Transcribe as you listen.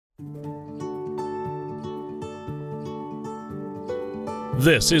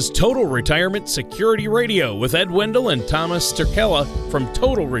This is Total Retirement Security Radio with Ed Wendell and Thomas Turkella from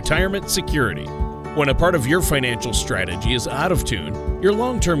Total Retirement Security. When a part of your financial strategy is out of tune, your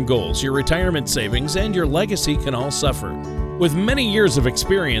long-term goals, your retirement savings, and your legacy can all suffer. With many years of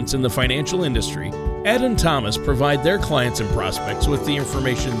experience in the financial industry, Ed and Thomas provide their clients and prospects with the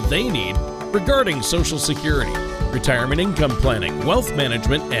information they need regarding Social Security, retirement income planning, wealth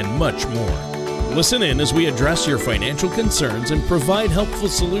management, and much more. Listen in as we address your financial concerns and provide helpful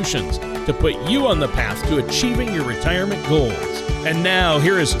solutions to put you on the path to achieving your retirement goals. And now,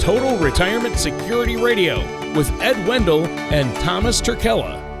 here is Total Retirement Security Radio with Ed Wendell and Thomas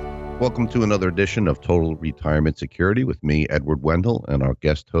Turkella. Welcome to another edition of Total Retirement Security with me, Edward Wendell, and our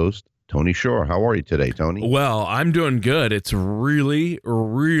guest host, Tony Shore. How are you today, Tony? Well, I'm doing good. It's really,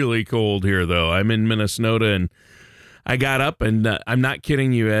 really cold here, though. I'm in Minnesota, and I got up, and I'm not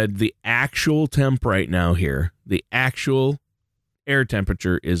kidding you, Ed. The actual temp right now here, the actual air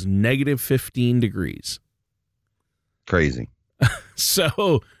temperature is negative 15 degrees. Crazy.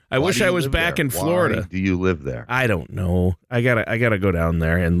 So I wish I was back in Florida. Why do you live there? I don't know. I gotta go down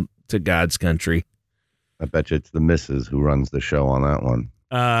there and to God's country. I bet you it's the missus who runs the show on that one.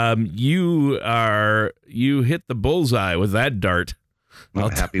 You hit the bullseye with that dart.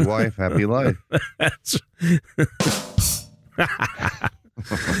 Happy wife, happy life.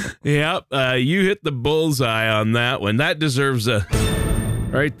 Yep, you hit the bullseye on that one. That deserves a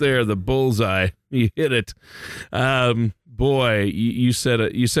right there, the bullseye. You hit it. Boy, you said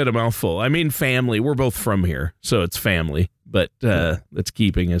a mouthful. I mean, family. We're both from here, so it's family. But that's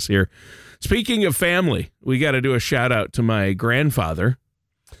keeping us here. Speaking of family, we got to do a shout out to my grandfather,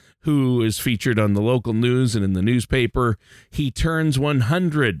 who is featured on the local news and in the newspaper. He turns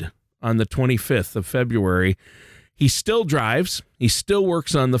 100 on the 25th of February. He still drives. He still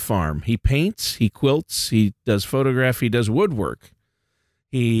works on the farm. He paints, he quilts, he does photography, he does woodwork.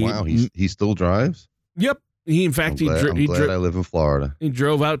 He still drives? Yep. I'm glad I live in Florida. He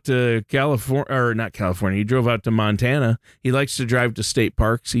drove out to California, or not California. He drove out to Montana. He likes to drive to state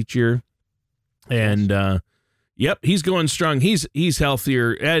parks each year. And, yep, he's going strong. He's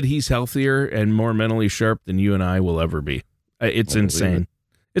healthier. Ed, he's healthier and more mentally sharp than you and I will ever be. It's insane.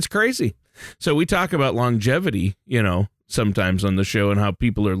 It's crazy. So we talk about longevity, sometimes on the show, and how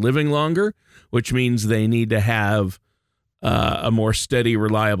people are living longer, which means they need to have a more steady,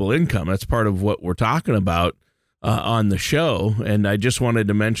 reliable income. That's part of what we're talking about on the show. And I just wanted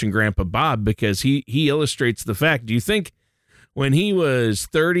to mention Grandpa Bob because he illustrates the fact. Do you think when he was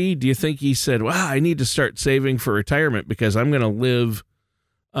 30, do you think he said, wow, I need to start saving for retirement because I'm going to live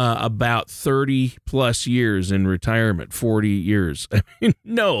about 30 plus years in retirement, 40 years? I mean,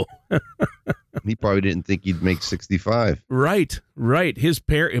 no. He probably didn't think he'd make 65. Right.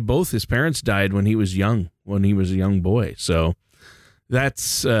 Both his parents died when he was young, when he was a young boy. So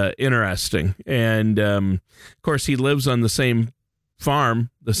that's interesting. And of course, he lives on the same farm,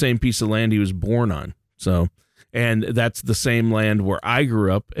 the same piece of land he was born on. So, and that's the same land where I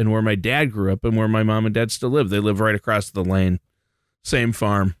grew up and where my dad grew up and where my mom and dad still live. They live right across the lane, same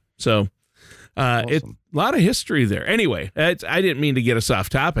farm. So Awesome. It's a lot of history there. Anyway, I didn't mean to get us off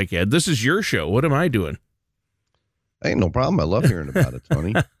topic, Ed. This is your show. What am I doing? Ain't no problem. I love hearing about it,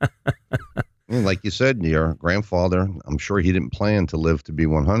 Tony. And like you said, your grandfather, I'm sure he didn't plan to live to be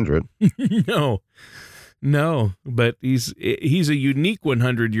 100. No, but he's a unique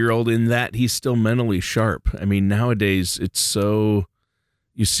 100-year-old in that he's still mentally sharp. I mean, nowadays you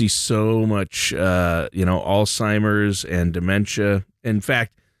see so much, Alzheimer's and dementia. In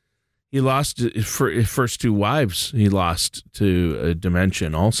fact, he lost his first two wives. He lost to dementia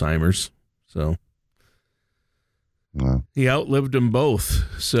and Alzheimer's. So wow. He outlived them both.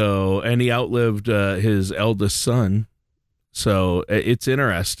 So, and he outlived his eldest son. So it's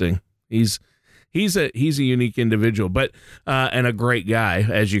interesting. He's a unique individual, but and a great guy,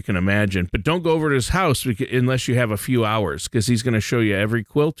 as you can imagine. But don't go over to his house unless you have a few hours, because he's going to show you every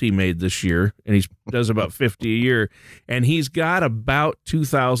quilt he made this year, and he does about 50 a year. And he's got about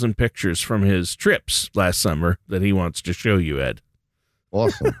 2,000 pictures from his trips last summer that he wants to show you, Ed.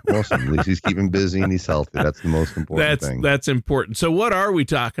 Awesome. At least he's keeping busy and he's healthy. That's the most important thing. That's important. So what are we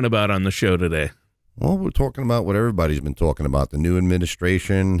talking about on the show today? Well, we're talking about what everybody's been talking about, the new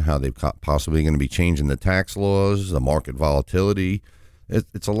administration, how they're possibly going to be changing the tax laws, the market volatility.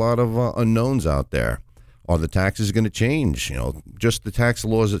 It's a lot of unknowns out there. Are the taxes going to change? Just the tax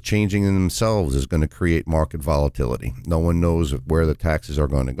laws that changing in themselves is going to create market volatility. No one knows where the taxes are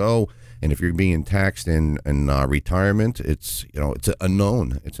going to go. And if you're being taxed in retirement, it's an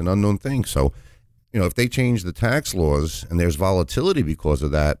unknown. It's an unknown thing. So, if they change the tax laws and there's volatility because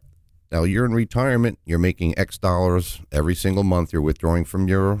of that, Now you're in retirement, you're making X dollars every single month, you're withdrawing from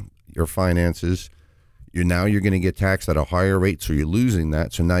your finances. You're going to get taxed at a higher rate, so you're losing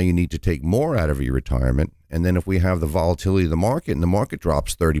that. So now you need to take more out of your retirement. And then if we have the volatility of the market and the market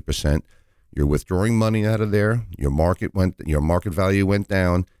drops 30%, you're withdrawing money out of there. Your market value went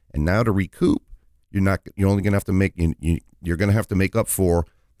down, and now to recoup, you're only going to have to make you're going to have to make up for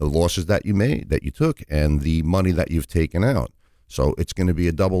the losses that you took and the money that you've taken out. So it's going to be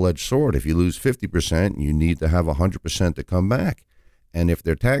a double-edged sword. If you lose 50%, you need to have 100% to come back. And if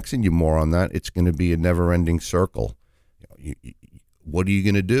they're taxing you more on that, it's going to be a never-ending circle. What are you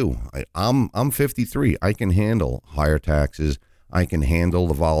going to do? I'm 53. I can handle higher taxes. I can handle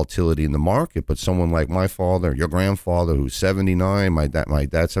the volatility in the market. But someone like my father, your grandfather, who's 79, my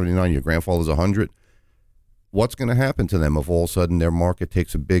dad's 79, your grandfather's 100. What's going to happen to them if all of a sudden their market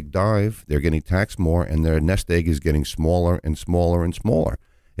takes a big dive? They're getting taxed more, and their nest egg is getting smaller and smaller and smaller.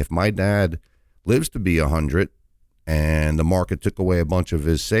 If my dad lives to be 100, and the market took away a bunch of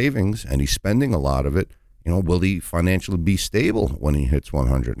his savings and he's spending a lot of it, will he financially be stable when he hits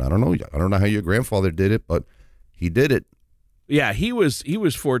 100? I don't know. I don't know how your grandfather did it, but he did it. Yeah, he was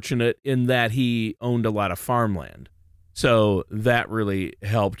fortunate in that he owned a lot of farmland. So that really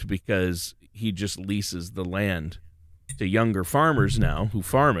helped because he just leases the land to younger farmers now who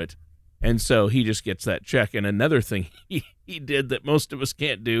farm it. And so he just gets that check. And another thing he did that most of us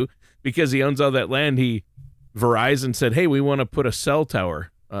can't do, because he owns all that land, Verizon said, "Hey, we want to put a cell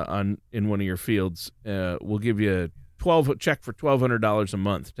tower in one of your fields. We'll give you a check for $1,200 a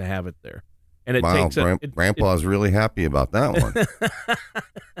month to have it there." And it takes Grandpa's really happy about that one.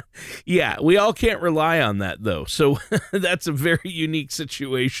 Yeah, we all can't rely on that though. So that's a very unique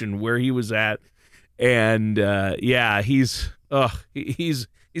situation where he was at, and he's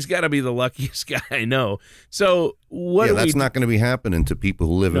got to be the luckiest guy I know. So that's not going to be happening to people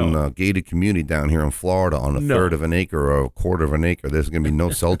who live in a gated community down here in Florida on a third of an acre or a quarter of an acre. There's going to be no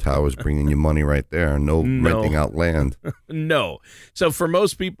cell towers bringing you money right there. No renting out land. No. So for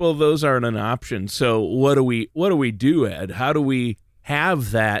most people, those aren't an option. So what do we do, Ed? How do we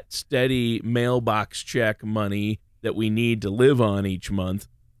have that steady mailbox check money that we need to live on each month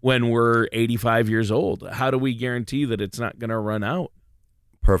when we're 85 years old? How do we guarantee that it's not going to run out?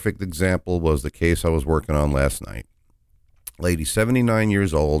 Perfect example was the case I was working on last night. Lady, 79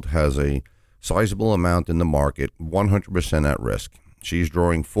 years old, has a sizable amount in the market, 100% at risk. She's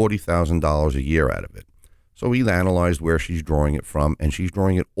drawing $40,000 a year out of it. So we analyzed where she's drawing it from, and she's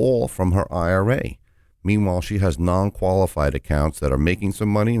drawing it all from her IRA. Meanwhile, she has non-qualified accounts that are making some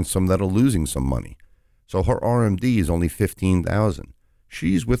money and some that are losing some money. So her RMD is only $15,000.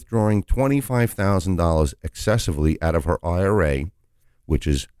 She's withdrawing $25,000 excessively out of her IRA, which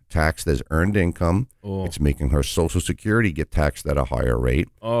is taxed as earned income. Oh. It's making her Social Security get taxed at a higher rate.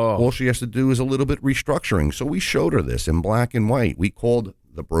 Oh. All she has to do is a little bit restructuring. So we showed her this in black and white. We called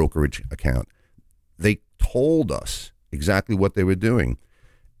the brokerage account. They told us exactly what they were doing.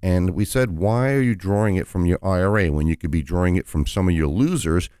 And we said, why are you drawing it from your IRA when you could be drawing it from some of your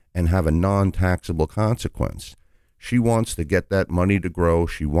losers and have a non-taxable consequence? She wants to get that money to grow.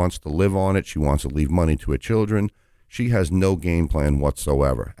 She wants to live on it. She wants to leave money to her children. She has no game plan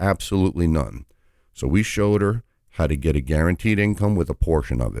whatsoever, absolutely none. So we showed her how to get a guaranteed income with a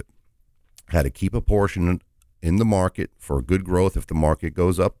portion of it, how to keep a portion in the market for good growth if the market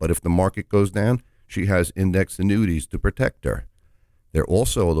goes up, but if the market goes down, she has index annuities to protect her.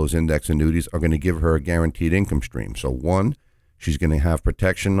 Those index annuities are going to give her a guaranteed income stream. So one, she's going to have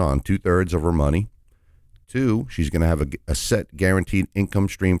protection on 2/3 of her money. Two, she's going to have a set guaranteed income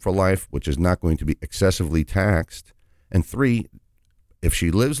stream for life, which is not going to be excessively taxed. And three, if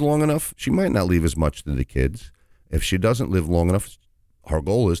she lives long enough, she might not leave as much to the kids. If she doesn't live long enough, her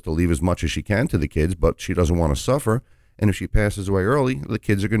goal is to leave as much as she can to the kids, but she doesn't want to suffer. And if she passes away early, the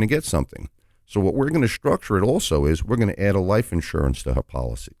kids are going to get something. So what we're going to structure it also is we're going to add a life insurance to her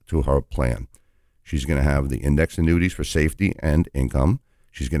policy, to her plan. She's going to have the index annuities for safety and income.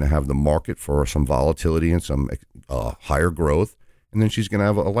 She's going to have the market for some volatility and some higher growth. And then she's going to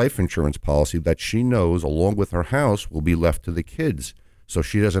have a life insurance policy that she knows, along with her house, will be left to the kids. So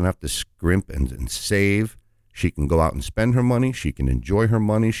she doesn't have to scrimp and save. She can go out and spend her money. She can enjoy her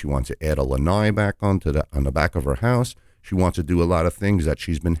money. She wants to add a lanai back on the back of her house. She wants to do a lot of things that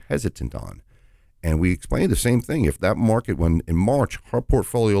she's been hesitant on. And we explained the same thing. If that market, when in March, her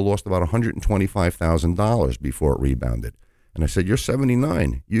portfolio lost about $125,000 before it rebounded. And I said, you're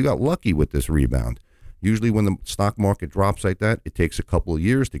 79. You got lucky with this rebound. Usually when the stock market drops like that, it takes a couple of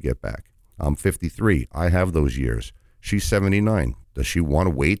years to get back. I'm 53. I have those years. She's 79. Does she want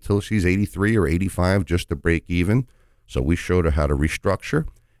to wait till she's 83 or 85 just to break even? So we showed her how to restructure.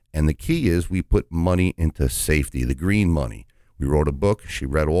 And the key is we put money into safety, the green money. We wrote a book. She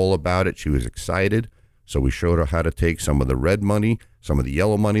read all about it. She was excited. So we showed her how to take some of the red money, some of the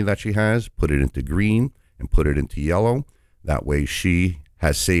yellow money that she has, put it into green and put it into yellow. That way she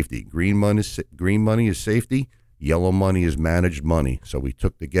has safety. Green money is safety. Yellow money is managed money. So we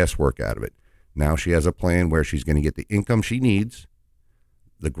took the guesswork out of it. Now she has a plan where she's going to get the income she needs,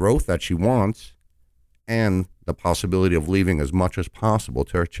 the growth that she wants, and the possibility of leaving as much as possible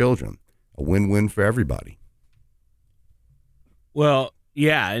to her children. A win-win for everybody. Well,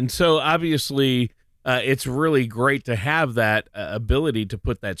 yeah. And so obviously it's really great to have that ability to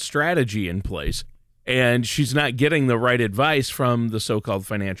put that strategy in place. And she's not getting the right advice from the so-called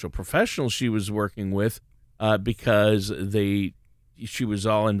financial professionals she was working with because she was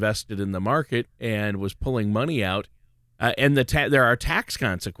all invested in the market and was pulling money out. And there are tax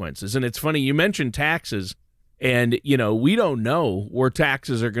consequences. And it's funny, you mentioned taxes, and, we don't know where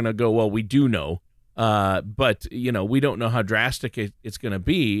taxes are going to go. Well, we do know. But we don't know how drastic it's going to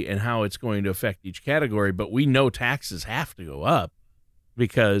be and how it's going to affect each category. But we know taxes have to go up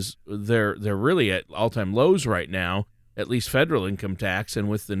because they're really at all-time lows right now, at least federal income tax. And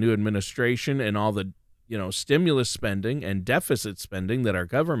with the new administration and all the, stimulus spending and deficit spending that our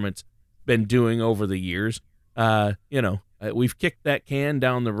government's been doing over the years, we've kicked that can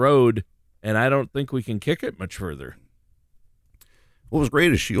down the road, and I don't think we can kick it much further. What was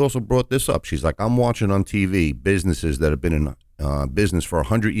great is she also brought this up. She's like, I'm watching on TV businesses that have been in business for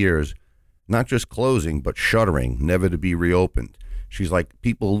 100 years, not just closing, but shuttering, never to be reopened. She's like,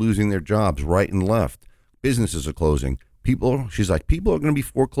 people losing their jobs right and left. Businesses are closing. She's like, people are going to be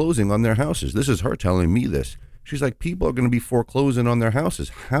foreclosing on their houses. This is her telling me this. She's like, people are going to be foreclosing on their houses.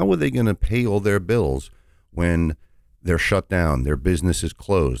 How are they going to pay all their bills when they're shut down? Their business is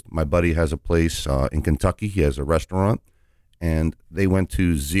closed. My buddy has a place in Kentucky. He has a restaurant. And they went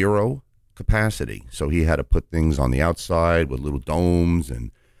to zero capacity. So he had to put things on the outside with little domes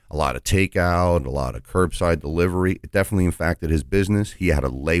and a lot of takeout, a lot of curbside delivery. It definitely impacted his business. He had to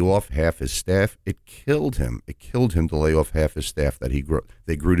lay off half his staff. It killed him. It killed him to lay off half his staff that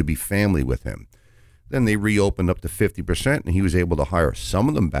they grew to be family with him. Then they reopened up to 50%, and he was able to hire some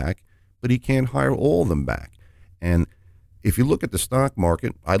of them back, but he can't hire all of them back. And if you look at the stock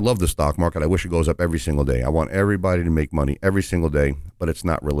market, I love the stock market. I wish it goes up every single day. I want everybody to make money every single day, but it's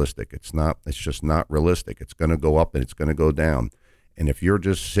not realistic. It's just not realistic. It's going to go up and it's going to go down. And if you're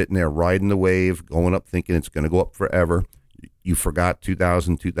just sitting there riding the wave, going up thinking it's going to go up forever, you forgot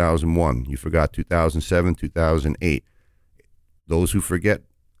 2000, 2001. You forgot 2007, 2008. Those who forget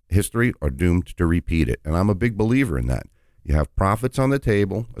history are doomed to repeat it. And I'm a big believer in that. You have profits on the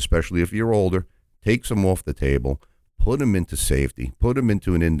table, especially if you're older. Take some off the table. Put them into safety, put them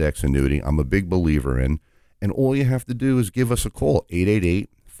into an index annuity. I'm a big believer in. And all you have to do is give us a call,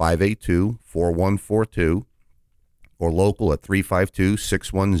 888-582-4142, or local at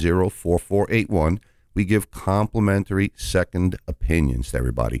 352-610-4481. We give complimentary second opinions to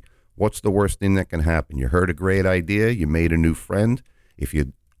everybody. What's the worst thing that can happen? You heard a great idea. You made a new friend. If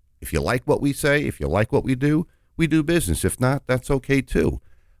you like what we say, if you like what we do business. If not, that's okay too.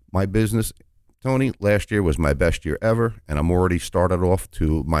 My business, Tony, last year was my best year ever, and I'm already started off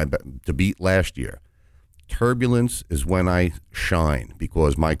to beat last year. Turbulence is when I shine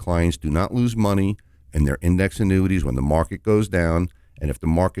because my clients do not lose money in their index annuities when the market goes down. And if the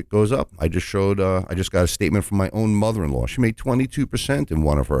market goes up, I just got a statement from my own mother-in-law. She made 22% in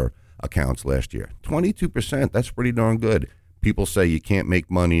one of her accounts last year. 22%, that's pretty darn good. People say you can't make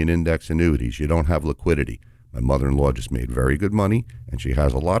money in index annuities. You don't have liquidity. My mother-in-law just made very good money, and she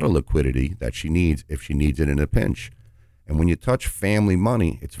has a lot of liquidity that she needs if she needs it in a pinch. And when you touch family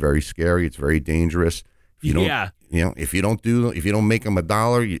money, it's very scary. It's very dangerous. If you don't, if you don't make them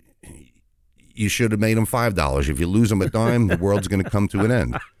 $1, you should have made them $5. If you lose them a dime, the world's going to come to an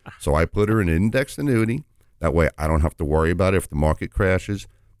end. So I put her in an indexed annuity. That way, I don't have to worry about it if the market crashes.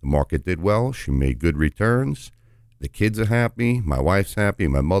 The market did well. She made good returns. The kids are happy. My wife's happy.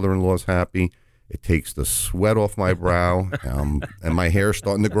 My mother-in-law's happy. It takes the sweat off my brow, and my hair's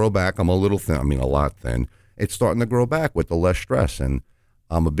starting to grow back. I'm a little thin. I mean, a lot thin. It's starting to grow back with the less stress, and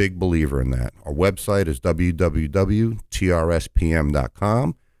I'm a big believer in that. Our website is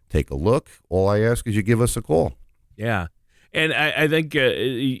www.trspm.com. Take a look. All I ask is you give us a call. Yeah, and I think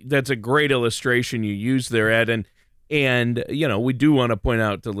that's a great illustration you used there, Ed, And, we do want to point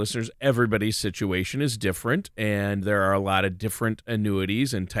out to listeners, everybody's situation is different, and there are a lot of different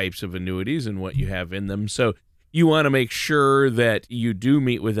annuities and types of annuities and what you have in them. So you want to make sure that you do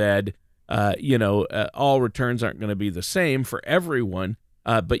meet with Ed. All returns aren't going to be the same for everyone,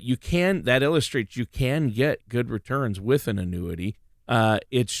 but that illustrates you can get good returns with an annuity.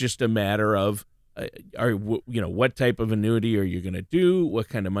 It's just a matter of, what type of annuity are you going to do? What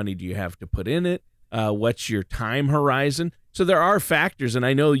kind of money do you have to put in it? What's your time horizon? So there are factors, and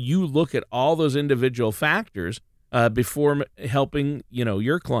I know you look at all those individual factors before helping,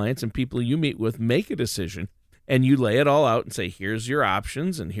 your clients and people you meet with make a decision, and you lay it all out and say, here's your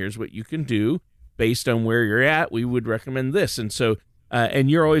options and here's what you can do based on where you're at. We would recommend this. And so, and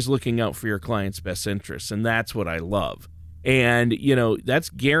you're always looking out for your client's best interests, and that's what I love. And, that's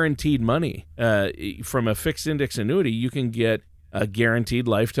guaranteed money. From a fixed index annuity, you can get a guaranteed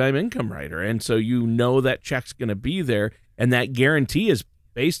lifetime income rider. And so that check's going to be there. And that guarantee is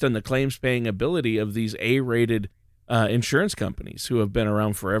based on the claims paying ability of these A-rated insurance companies who have been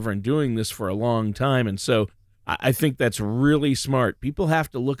around forever and doing this for a long time. And so I think that's really smart. People have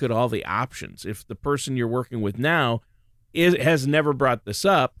to look at all the options. If the person you're working with now has never brought this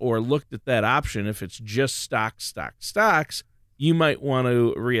up or looked at that option, if it's just stocks, you might want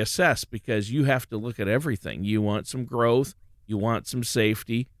to reassess, because you have to look at everything. You want some growth, you want some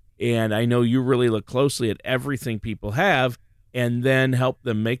safety, and I know you really look closely at everything people have and then help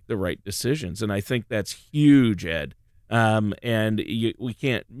them make the right decisions. And I think that's huge, Ed. We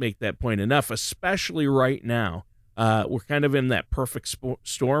can't make that point enough, especially right now. We're kind of in that perfect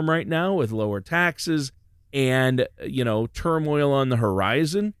storm right now with lower taxes and, turmoil on the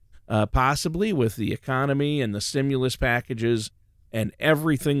horizon, possibly with the economy and the stimulus packages and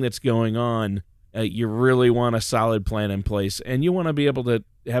everything that's going on. You really want a solid plan in place, and you want to be able to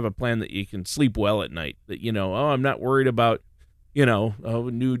have a plan that you can sleep well at night, that, I'm not worried about,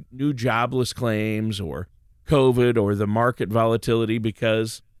 new jobless claims or COVID or the market volatility,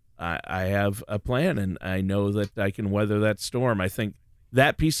 because I have a plan and I know that I can weather that storm. I think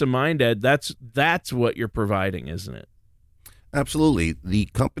that peace of mind, Ed, that's what you're providing, isn't it? Absolutely. The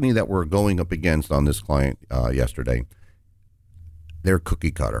company that we're going up against on this client yesterday, they're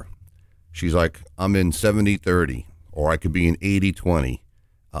cookie cutter. She's like, I'm in 70-30, or I could be in 80-20.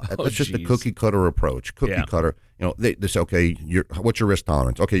 That's just a cookie cutter approach. Cutter. They say, okay, what's your risk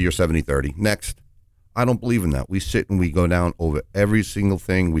tolerance? Okay, you're 70-30. Next. I don't believe in that. We sit and we go down over every single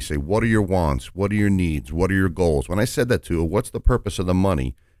thing. We say, what are your wants? What are your needs? What are your goals? When I said that to her, what's the purpose of the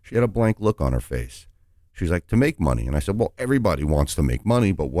money? She had a blank look on her face. She's like, to make money. And I said, well, everybody wants to make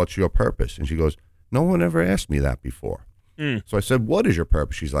money, but what's your purpose? And she goes, no one ever asked me that before. So I said, what is your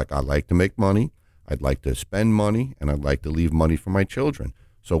purpose? She's like, I'd like to make money. I'd like to spend money, and I'd like to leave money for my children.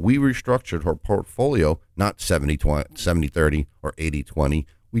 So we restructured her portfolio, not 70-30 or 80-20.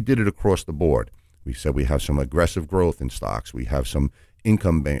 We did it across the board. We said we have some aggressive growth in stocks. We have some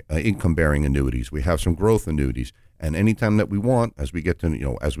income-bearing annuities. We have some growth annuities. And anytime that we want, as we get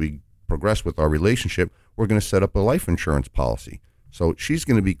to, as we progress with our relationship, we're going to set up a life insurance policy. So she's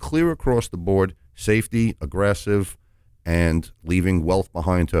going to be clear across the board, safety, aggressive, and leaving wealth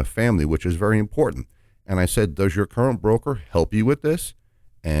behind to a family, which is very important. And I said, does your current broker help you with this?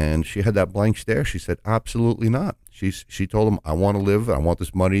 And she had that blank stare. She said, absolutely not. She told him, I want to live. I want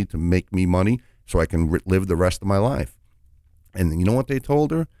this money to make me money so I can live the rest of my life. And you know what they told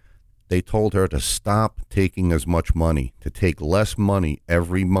her? They told her to stop taking as much money, to take less money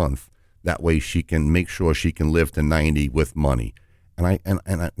every month. That way she can make sure she can live to 90 with money. And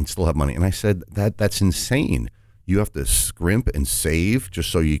still have money. And I said, that's insane. You have to scrimp and save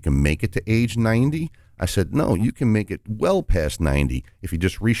just so you can make it to age 90? I said, no, you can make it well past 90 if you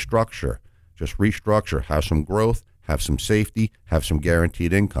just restructure. Just restructure, have some growth, have some safety, have some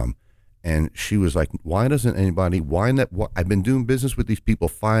guaranteed income. And she was like, why doesn't anybody, I've been doing business with these people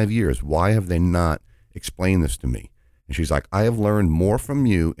 5 years. Why have they not explained this to me? And she's like, I have learned more from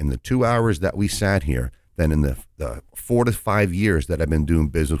you in the 2 hours that we sat here than in the 4 to 5 years that I've been doing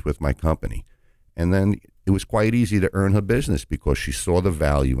business with my company. And then it was quite easy to earn her business because she saw the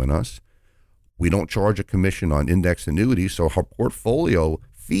value in us. We don't charge a commission on index annuities, so her portfolio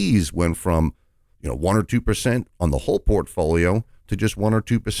fees went from 1 or 2% on the whole portfolio to just 1 or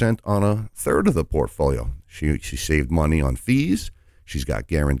 2% on a third of the portfolio. She saved money on fees. She's got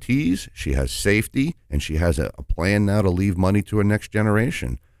guarantees. She has safety, and she has a plan now to leave money to her next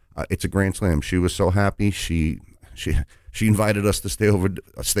generation. It's a grand slam. She was so happy. She invited us to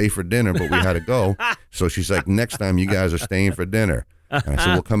stay for dinner, but we had to go. So she's like, next time you guys are staying for dinner. And I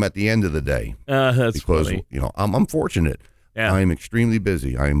said, we'll come at the end of the day. That's because funny. I'm fortunate. Yeah. I am extremely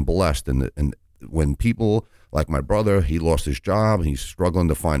busy. I am blessed. And when people like my brother, he lost his job. He's struggling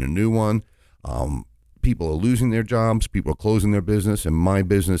to find a new one. People are losing their jobs. People are closing their business, and my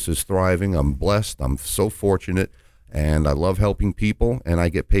business is thriving. I'm blessed. I'm so fortunate, and I love helping people, and I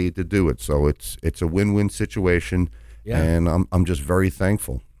get paid to do it. So it's a win-win situation, Yeah. and I'm just very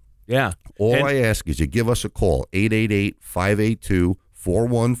thankful. Yeah. All I ask is you give us a call,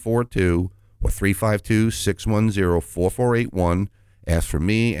 888-582-4142 or 352-610-4481. Ask for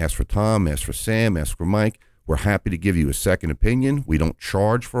me, ask for Tom, ask for Sam, ask for Mike. We're happy to give you a second opinion. We don't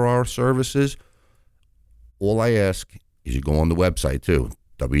charge for our services. All I ask is you go on the website too,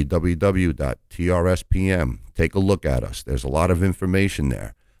 www.trspm. Take a look at us. There's a lot of information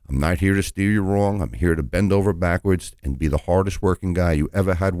there. I'm not here to steer you wrong. I'm here to bend over backwards and be the hardest working guy you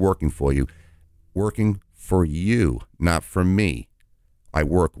ever had working for you. Working for you, not for me. I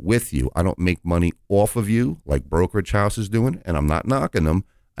work with you. I don't make money off of you like brokerage house is doing, and I'm not knocking them.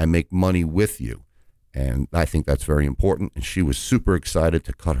 I make money with you. And I think that's very important. And she was super excited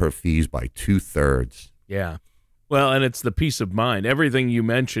to cut her fees by 2/3. Yeah. Well, and it's the peace of mind. Everything you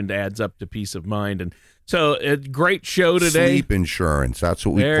mentioned adds up to peace of mind. And so a great show today. Sleep insurance. That's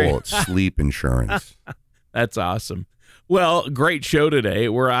what we call it. Sleep insurance. That's awesome. Well, great show today.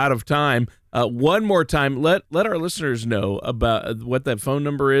 We're out of time. One more time, let our listeners know about what that phone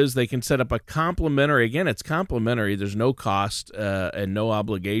number is. They can set up a complimentary. Again, it's complimentary. There's no cost and no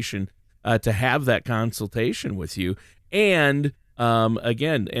obligation to have that consultation with you. And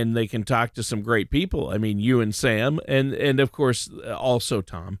again, and they can talk to some great people. I mean, you and Sam, and of course, also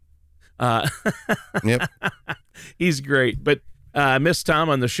Tom. Yep. He's great. But I missed Tom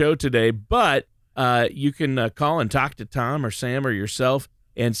on the show today, but you can call and talk to Tom or Sam or yourself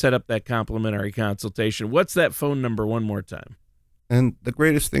and set up that complimentary consultation. What's that phone number one more time? And the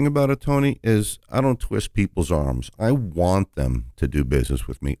greatest thing about it, Tony, is I don't twist people's arms. I want them to do business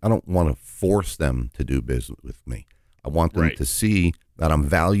with me. I don't want to force them to do business with me. I want them to see that I'm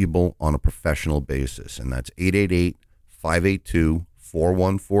valuable on a professional basis. And that's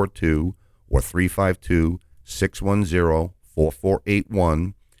 888-582-4142 or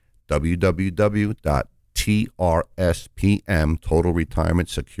 352-610-4481, www.TRSPM, Total Retirement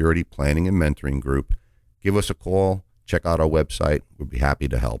Security Planning and Mentoring Group. Give us a call. Check out our website. We'd be happy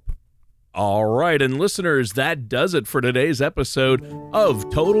to help. All right, and listeners, that does it for today's episode of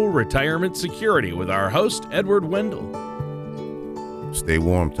Total Retirement Security with our host, Edward Wendell. Stay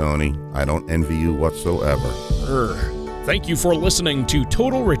warm, Tony. I don't envy you whatsoever. Thank you for listening to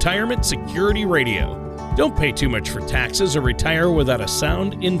Total Retirement Security Radio. Don't pay too much for taxes or retire without a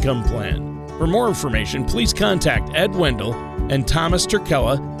sound income plan. For more information, please contact Ed Wendell and Thomas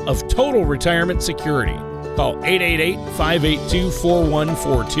Turkella of Total Retirement Security. Call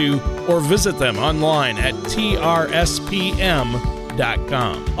 888-582-4142 or visit them online at trspm.com.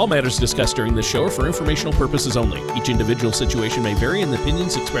 All matters discussed during this show are for informational purposes only. Each individual situation may vary, and the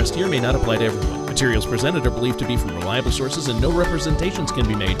opinions expressed here may not apply to everyone. Materials presented are believed to be from reliable sources, and no representations can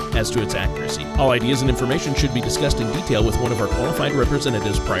be made as to its accuracy. All ideas and information should be discussed in detail with one of our qualified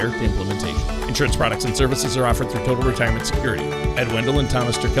representatives prior to implementation. Insurance products and services are offered through Total Retirement Security. Ed Wendell and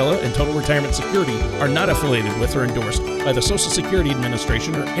Thomas Turkella and Total Retirement Security are not affiliated with or endorsed by the Social Security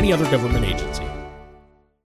Administration or any other government agency.